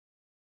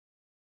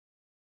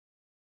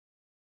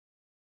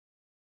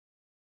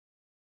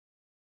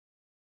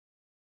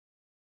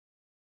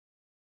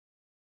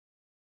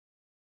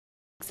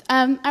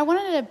I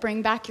wanted to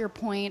bring back your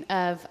point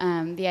of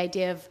the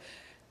idea of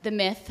the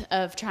myth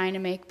of trying to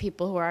make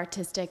people who are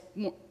autistic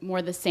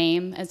more the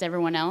same as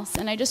everyone else.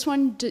 And I just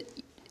wondered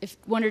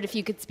if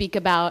you could speak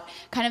about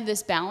kind of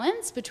this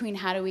balance between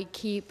how do we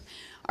keep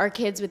our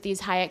kids with these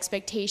high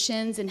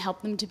expectations and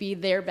help them to be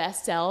their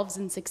best selves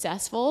and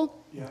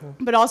successful,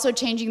 but also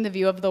changing the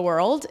view of the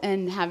world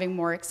and having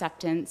more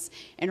acceptance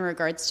in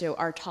regards to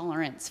our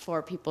tolerance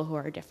for people who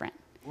are different.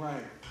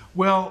 Right.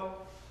 Well,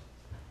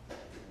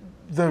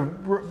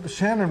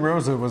 Shannon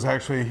Rosa was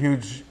actually a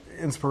huge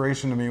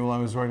inspiration to me while I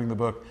was writing the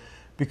book,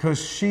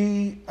 because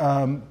she,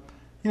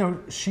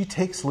 she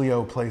takes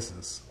Leo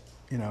places,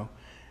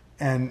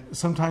 and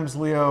sometimes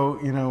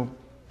Leo,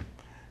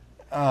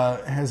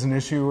 has an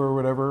issue or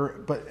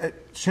whatever, but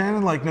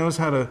Shannon knows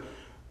how to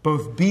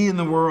both be in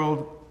the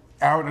world,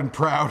 out and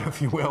proud,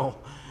 if you will,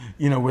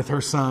 with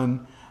her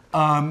son,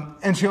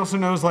 and she also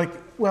knows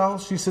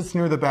she sits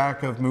near the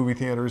back of movie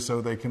theaters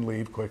so they can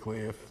leave quickly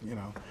if,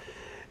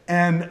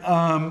 and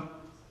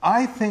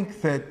I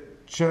think that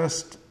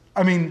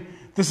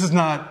this is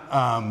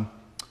not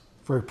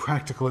very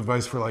practical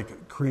advice for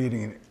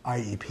creating an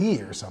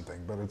IEP or something,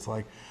 but it's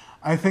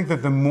I think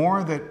that the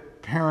more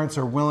that parents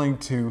are willing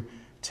to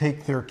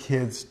take their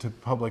kids to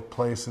public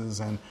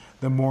places, and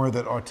the more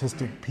that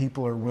autistic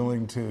people are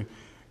willing to,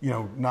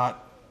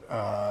 not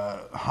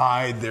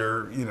hide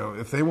their,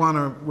 if they want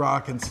to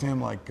rock and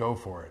stim, go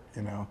for it,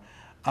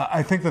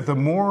 I think that the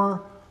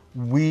more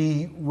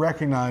we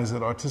recognize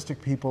that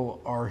autistic people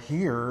are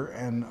here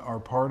and are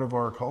part of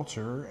our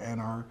culture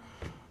and are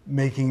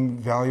making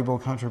valuable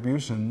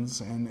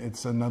contributions, and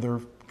it's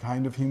another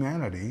kind of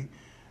humanity,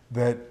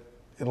 that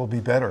it'll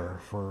be better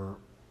for,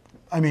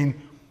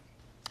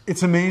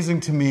 it's amazing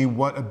to me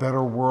what a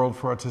better world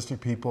for autistic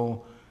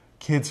people,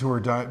 kids who are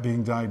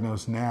being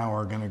diagnosed now,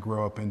 are going to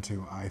grow up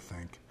into, I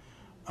think.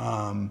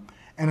 And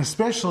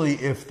especially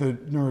if the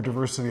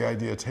neurodiversity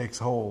idea takes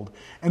hold.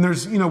 And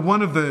there's,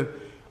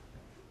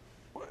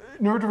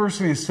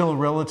 neurodiversity is still a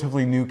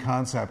relatively new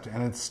concept,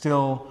 and it's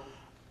still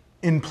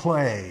in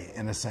play,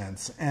 in a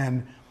sense.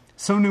 And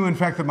so new, in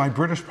fact, that my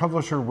British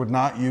publisher would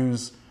not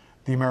use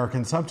the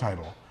American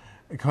subtitle.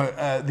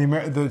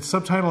 The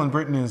subtitle in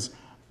Britain is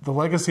The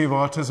Legacy of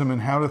Autism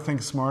and How to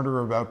Think Smarter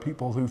About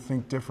People Who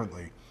Think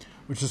Differently,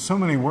 which is so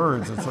many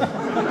words. It's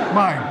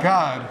my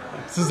God,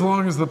 it's as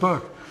long as the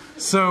book.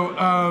 So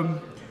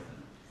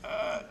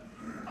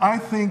I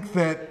think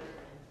that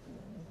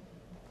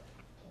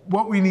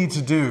what we need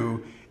to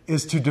do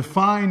is to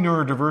define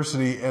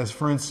neurodiversity as,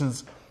 for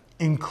instance,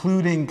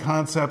 including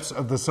concepts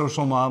of the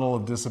social model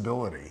of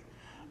disability.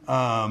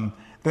 That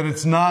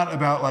it's not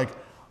about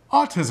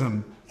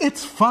autism,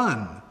 it's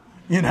fun,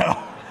 that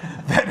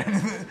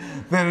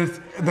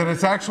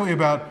it's actually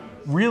about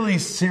really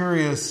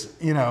serious,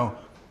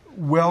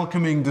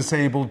 welcoming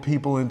disabled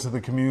people into the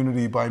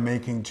community by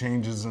making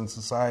changes in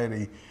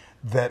society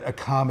that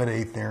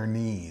accommodate their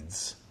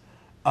needs.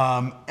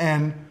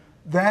 And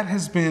that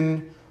has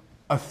been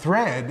a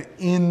thread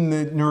in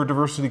the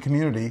neurodiversity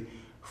community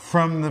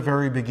from the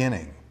very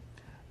beginning.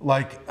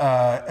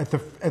 At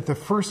the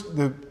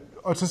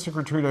autistic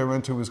retreat I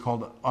went to was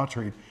called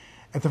Autistry.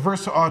 At the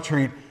first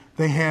Autistry,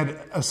 they had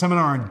a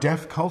seminar on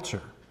deaf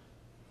culture.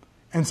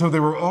 And so they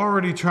were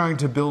already trying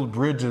to build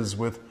bridges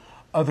with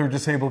other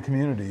disabled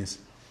communities.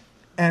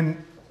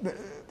 And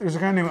there's a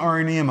guy named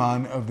Ari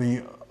Niemann of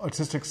the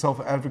Autistic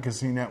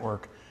Self-Advocacy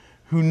Network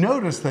who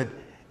noticed that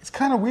it's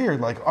kind of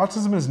weird,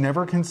 autism is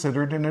never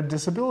considered in a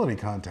disability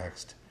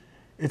context.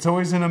 It's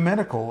always in a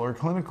medical or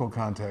clinical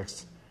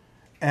context.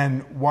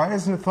 And why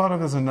isn't it thought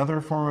of as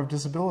another form of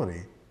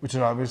disability, which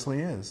it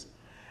obviously is?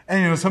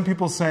 And some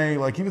people say,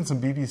 even some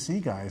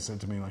BBC guys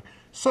said to me,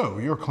 so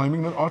you're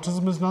claiming that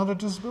autism is not a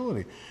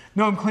disability?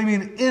 No, I'm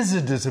claiming it is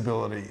a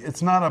disability.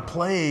 It's not a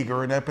plague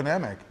or an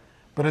epidemic,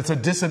 but it's a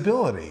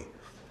disability.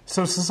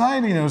 So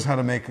society knows how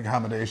to make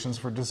accommodations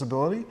for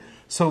disability,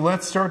 so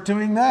let's start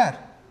doing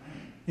that.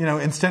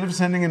 Instead of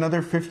sending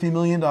another $50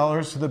 million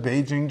to the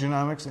Beijing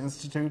Genomics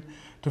Institute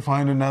to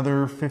find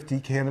another 50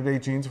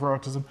 candidate genes for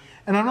autism.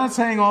 And I'm not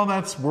saying all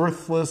that's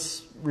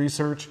worthless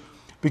research,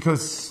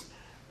 because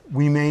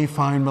we may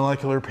find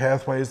molecular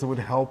pathways that would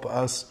help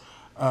us,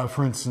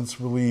 for instance,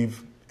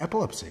 relieve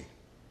epilepsy.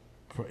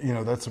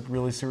 That's a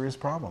really serious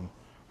problem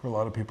for a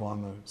lot of people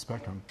on the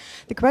spectrum.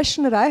 The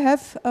question that I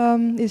have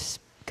is,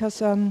 because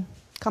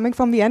coming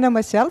from Vienna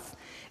myself,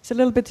 it's a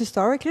little bit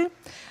historical.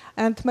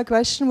 And my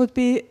question would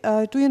be,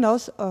 do you know,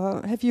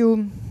 have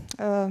you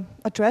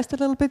addressed a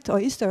little bit, or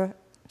is there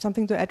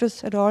something to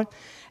address at all,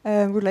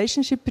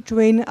 relationship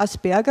between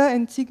Asperger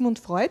and Sigmund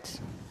Freud?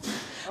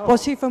 Oh.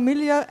 Was he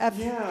familiar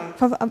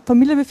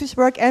with his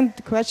work? And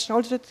the question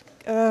also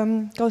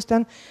that goes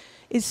down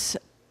is,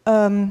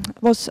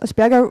 was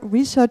Asperger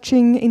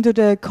researching into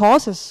the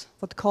causes,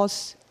 what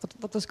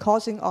was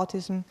causing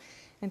autism?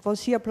 And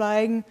was he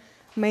applying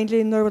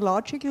mainly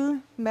neurological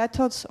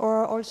methods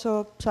or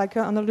also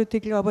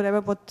psychoanalytical or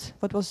whatever,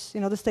 what was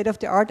the state of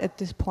the art at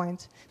this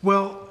point?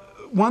 Well,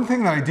 one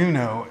thing that I do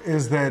know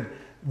is that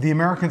the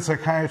American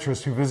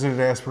psychiatrist who visited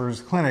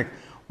Asperger's clinic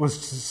was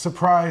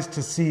surprised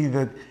to see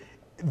that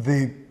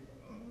the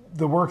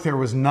work there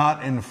was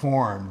not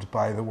informed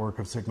by the work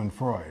of Sigmund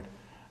Freud.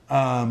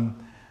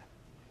 One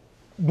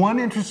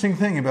interesting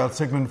thing about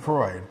Sigmund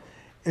Freud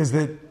is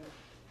that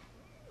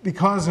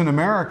because in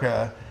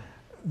America,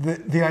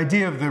 the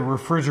idea of the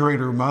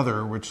refrigerator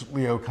mother, which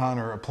Leo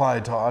Kanner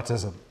applied to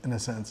autism in a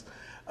sense,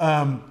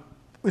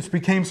 which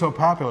became so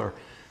popular,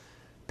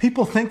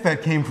 people think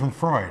that came from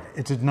Freud.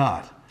 It did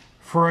not.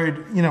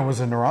 Freud, was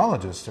a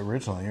neurologist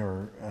originally,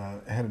 or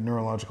had a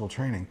neurological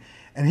training,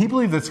 and he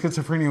believed that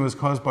schizophrenia was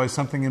caused by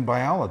something in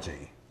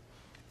biology.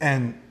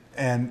 And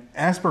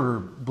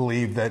Asperger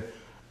believed that,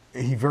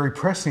 he very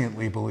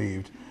presciently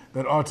believed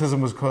that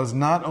autism was caused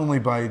not only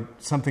by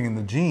something in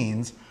the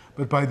genes,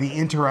 but by the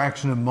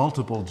interaction of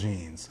multiple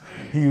genes.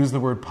 He used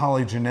the word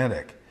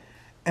polygenetic.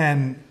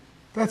 And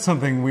that's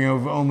something we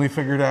have only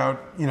figured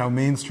out,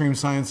 mainstream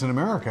science in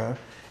America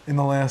in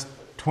the last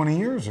 20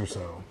 years or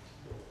so.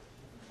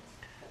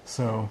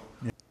 So,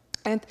 yeah.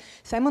 And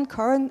Simon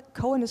Cohen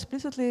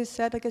explicitly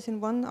said, I guess, in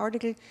one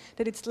article,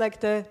 that it's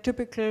like a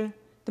typical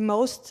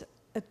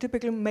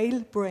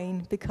male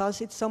brain,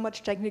 because it's so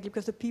much technical,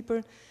 because the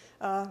people,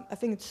 I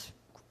think it's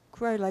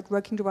quite like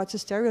working towards a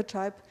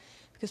stereotype,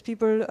 because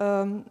people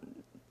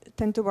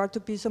tend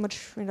to be so much,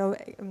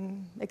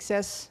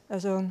 excess,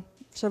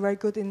 so very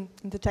good in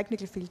the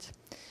technical fields.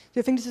 Do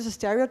you think this is a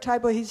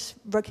stereotype, or he's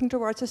working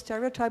towards a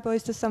stereotype, or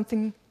is there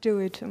something to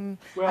it?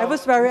 Well, I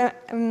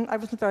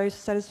wasn't very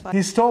satisfied.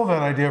 He stole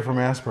that idea from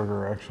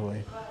Asperger,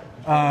 actually.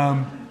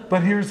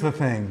 But here's the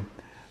thing.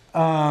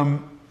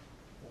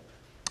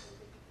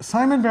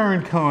 Simon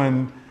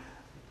Baron-Cohen,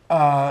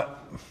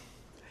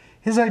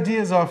 his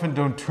ideas often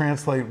don't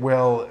translate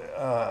well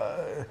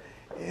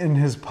in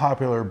his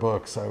popular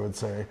books, I would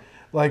say.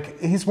 Like,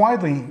 he's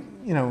widely,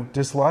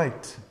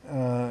 disliked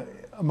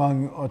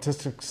among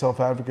autistic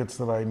self-advocates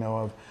that I know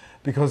of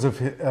because of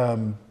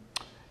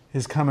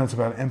his comments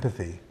about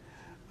empathy.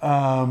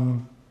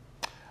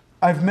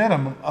 I've met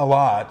him a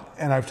lot,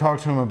 and I've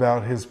talked to him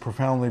about his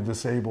profoundly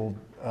disabled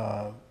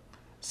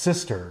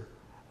sister,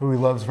 who he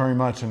loves very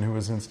much and who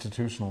was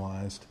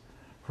institutionalized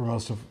for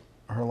most of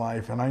her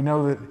life. And I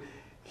know that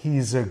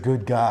he's a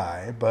good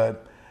guy,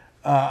 but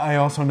I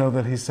also know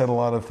that he said a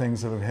lot of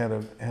things that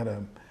have had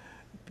a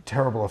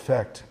terrible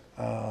effect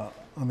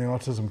on the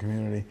autism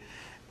community.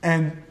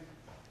 And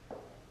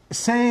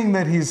saying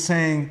that he's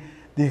saying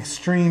the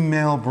extreme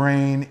male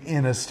brain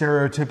in a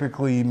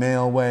stereotypically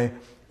male way,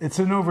 it's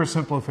an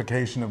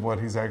oversimplification of what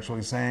he's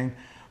actually saying.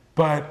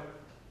 But,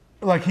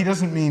 like, he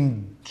doesn't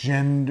mean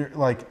gender,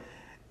 like,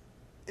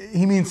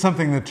 he means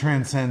something that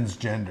transcends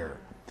gender.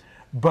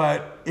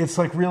 But it's,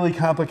 like, really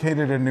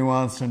complicated and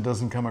nuanced and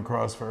doesn't come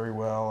across very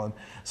well. And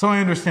so I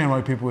understand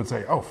why people would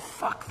say, oh,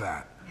 fuck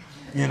that,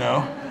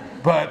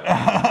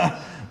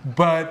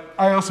 But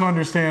I also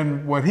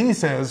understand what he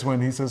says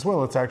when he says,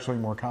 well, it's actually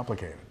more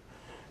complicated,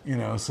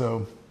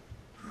 so,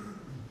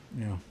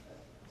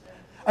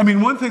 I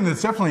mean, one thing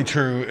that's definitely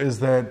true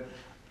is that,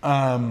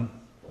 that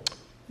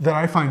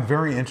I find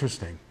very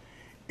interesting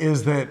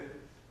is that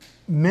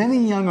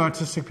many young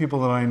autistic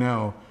people that I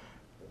know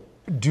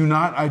do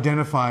not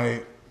identify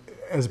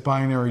as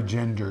binary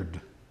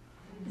gendered,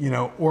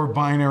 or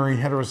binary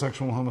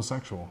heterosexual,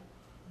 homosexual.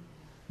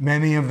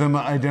 Many of them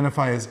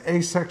identify as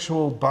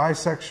asexual,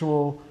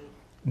 bisexual,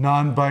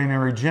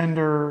 non-binary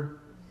gender,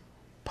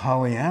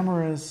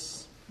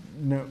 polyamorous,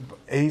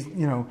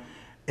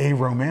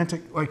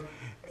 aromantic. Like,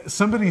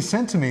 somebody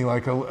sent to me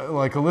like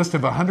a list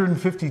of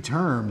 150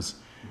 terms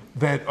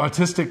that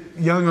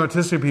young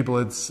autistic people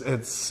had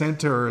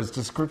sent to her as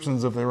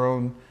descriptions of their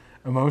own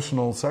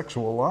emotional,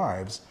 sexual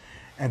lives,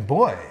 and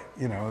boy,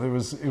 it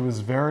was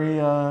very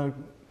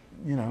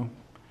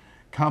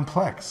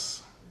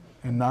complex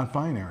and not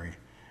binary.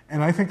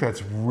 And I think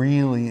that's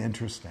really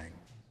interesting.